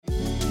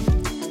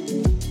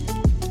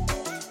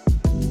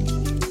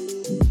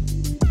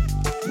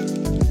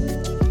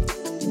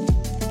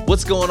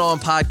What's going on,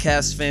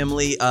 podcast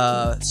family?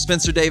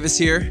 Spencer Davis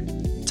here.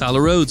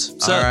 Tyler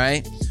Rhodes. All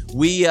right.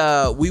 We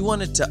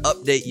wanted to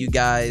update you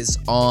guys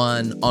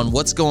on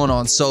what's going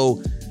on.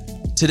 So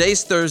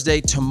today's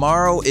Thursday.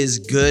 Tomorrow is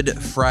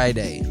Good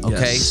Friday.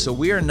 Okay. Yes. So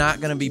we are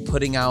not going to be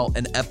putting out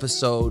an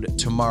episode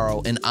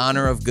tomorrow in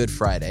honor of Good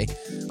Friday.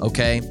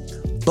 Okay.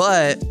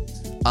 But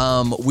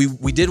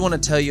we did want to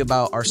tell you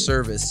about our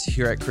service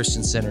here at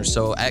Christian Center.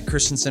 So at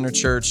Christian Center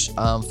Church,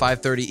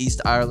 530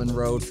 East Ireland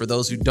Road, for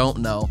those who don't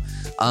know,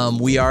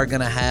 we are going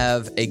to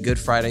have a Good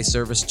Friday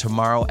service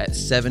tomorrow at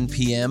 7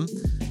 p.m.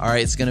 All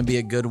right, it's going to be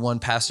a good one.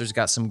 Pastor's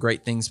got some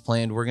great things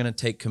planned. We're going to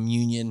take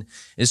communion.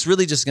 It's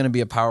really just going to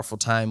be a powerful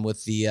time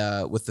with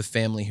the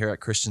family here at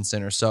Christian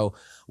Center. So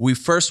we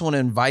first want to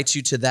invite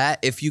you to that.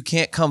 If you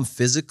can't come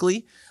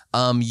physically,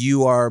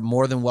 you are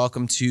more than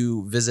welcome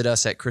to visit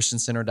us at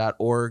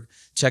christiancenter.org.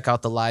 Check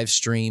out the live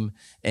stream,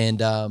 and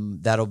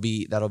that'll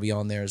be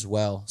on there as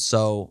well.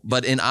 So,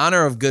 but in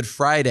honor of Good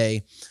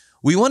Friday,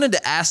 we wanted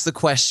to ask the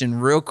question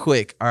real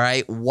quick. All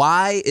right,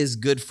 why is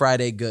Good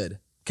Friday good?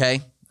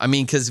 Okay. I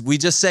mean, because we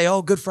just say,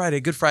 "Oh, Good Friday,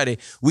 Good Friday."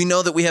 We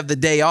know that we have the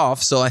day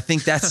off, so I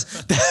think that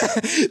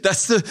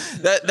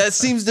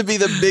seems to be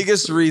the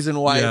biggest reason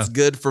why it's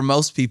good for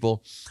most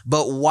people.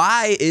 But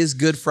why is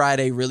Good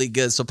Friday really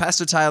good? So,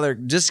 Pastor Tyler,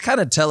 just kind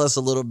of tell us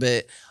a little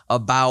bit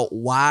about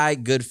why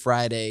Good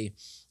Friday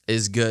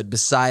is good,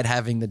 beside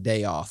having the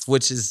day off,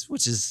 which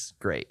is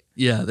great.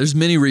 Yeah, there's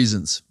many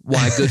reasons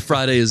why Good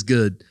Friday is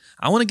good.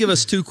 I want to give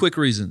us two quick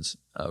reasons.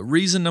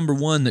 Reason number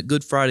one that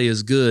Good Friday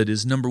is good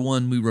is, number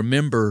one, we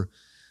remember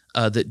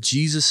that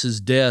Jesus'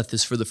 death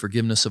is for the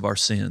forgiveness of our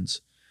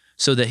sins,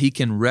 so that he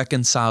can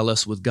reconcile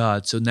us with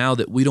God. So now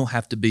that we don't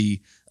have to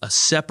be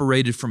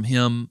separated from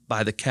him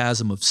by the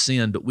chasm of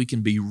sin, but we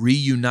can be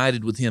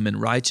reunited with him in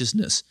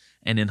righteousness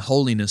and in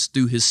holiness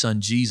through his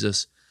son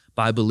Jesus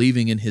by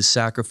believing in his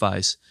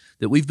sacrifice,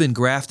 that we've been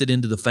grafted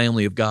into the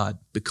family of God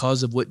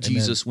because of what Amen.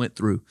 Jesus went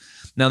through.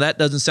 Now that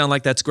doesn't sound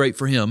like that's great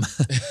for him.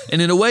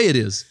 And in a way it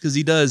is, because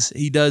he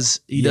does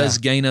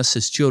gain us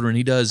as children.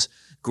 He does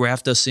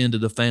graft us into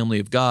the family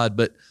of God.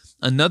 But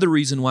another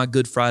reason why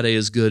Good Friday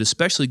is good,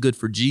 especially good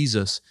for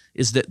Jesus,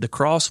 is that the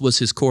cross was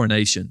his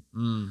coronation.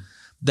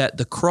 That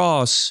the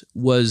cross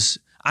was,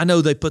 I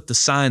know they put the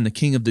sign, the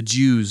King of the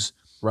Jews,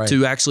 Right.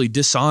 to actually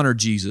dishonor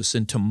Jesus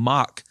and to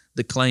mock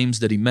the claims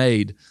that he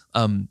made.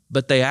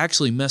 But they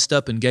actually messed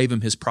up and gave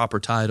him his proper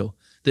title,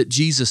 that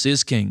Jesus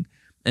is King,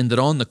 and that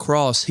on the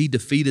cross he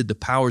defeated the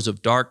powers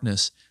of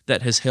darkness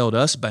that has held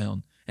us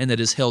bound and that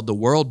has held the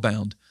world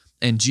bound.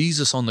 And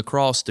Jesus on the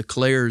cross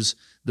declares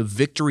the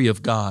victory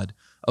of God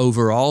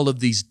over all of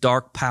these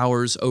dark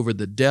powers, over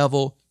the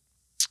devil,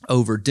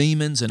 over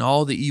demons and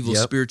all the evil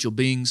spiritual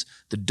beings,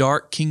 the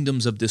dark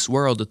kingdoms of this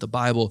world that the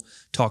Bible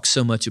talks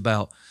so much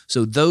about.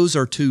 So those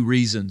are two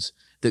reasons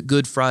that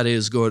Good Friday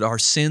is good. Our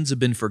sins have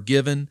been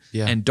forgiven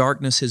and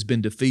darkness has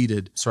been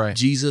defeated. That's right.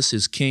 Jesus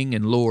is King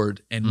and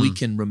Lord, and we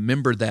can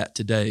remember that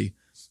today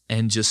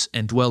and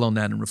dwell on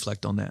that and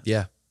reflect on that.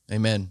 Yeah.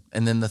 Amen.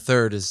 And then the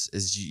third is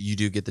you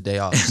do get the day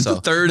off. So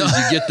The third is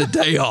you get the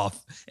day off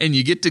and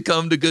you get to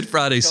come to Good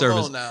Friday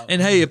service. on now.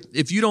 And hey,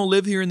 if you don't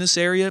live here in this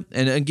area,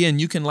 and again,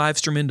 you can live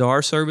stream into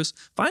our service,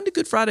 find a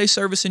Good Friday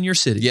service in your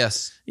city.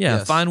 Yes. Yeah,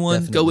 Yes, find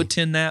one, definitely. go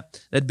attend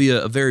that. That'd be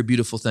a very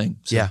beautiful thing.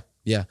 So, Yeah.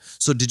 Yeah.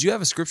 So did you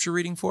have a scripture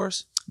reading for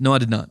us? No, I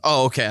did not.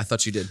 Oh, okay. I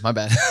thought you did. My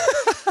bad.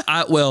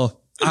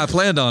 I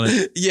planned on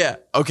it. Yeah.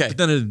 Okay.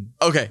 Then it-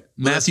 Okay.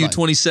 Matthew That's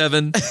fine.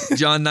 27,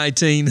 John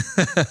 19.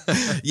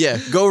 Yeah.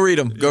 Go read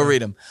them. Go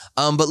read them.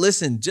 But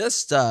listen,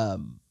 just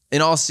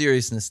in all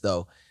seriousness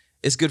though,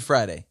 it's Good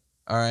Friday.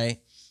 All right.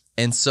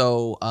 And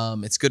so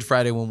it's Good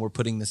Friday when we're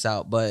putting this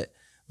out. But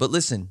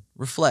listen,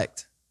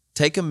 reflect.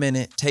 Take a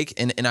minute.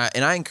 And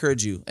I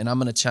encourage you, and I'm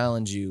gonna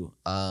challenge you.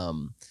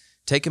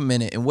 Take a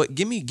minute and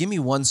give me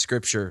one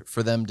scripture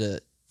for them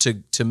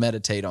to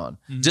meditate on.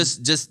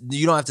 Just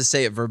you don't have to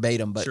say it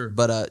verbatim, but Sure.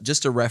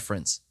 just a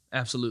reference.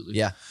 Absolutely.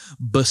 Yeah.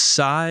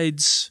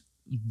 Besides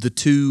the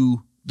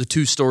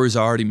two stories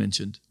I already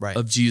mentioned Right.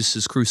 of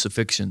Jesus'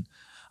 crucifixion,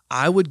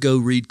 I would go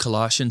read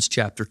Colossians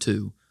chapter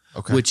 2,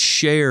 Okay. which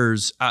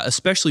shares,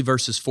 especially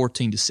verses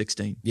 14 to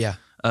 16, Yeah.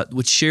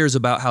 which shares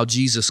about how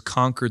Jesus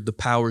conquered the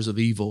powers of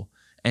evil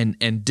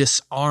and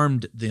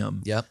disarmed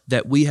them, Yep.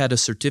 that we had a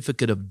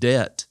certificate of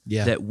debt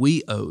Yeah. that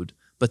we owed,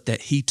 but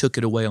that he took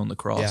it away on the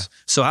cross. Yeah.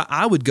 So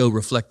I would go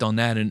reflect on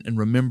that and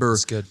remember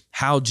That's good.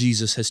 how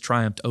Jesus has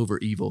triumphed over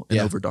evil and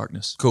Yeah. over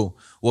darkness. Cool.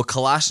 Well,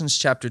 Colossians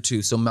chapter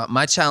 2. So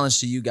my challenge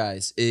to you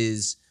guys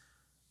is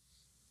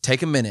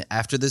take a minute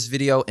after this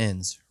video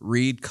ends,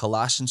 read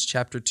Colossians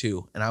chapter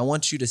 2, and I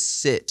want you to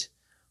sit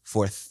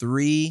for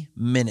 3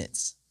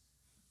 minutes.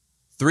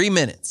 3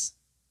 minutes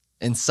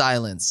in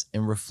silence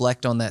and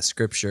reflect on that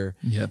scripture.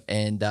 Yep.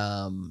 And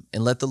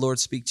let the Lord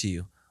speak to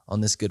you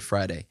on this Good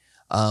Friday.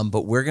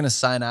 But we're going to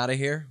sign out of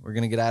here. We're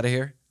going to get out of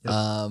here.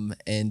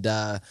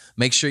 And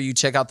make sure you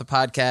check out the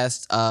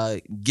podcast.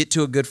 Get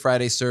to a Good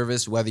Friday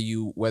service, whether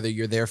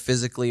you're there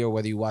physically or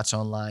whether you watch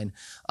online.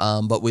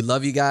 But we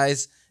love you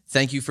guys.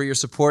 Thank you for your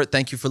support.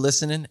 Thank you for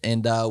listening.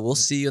 And we'll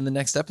see you in the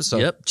next episode.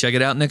 Yep. Check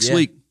it out next Yeah.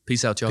 week.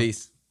 Peace out, y'all.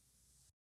 Peace.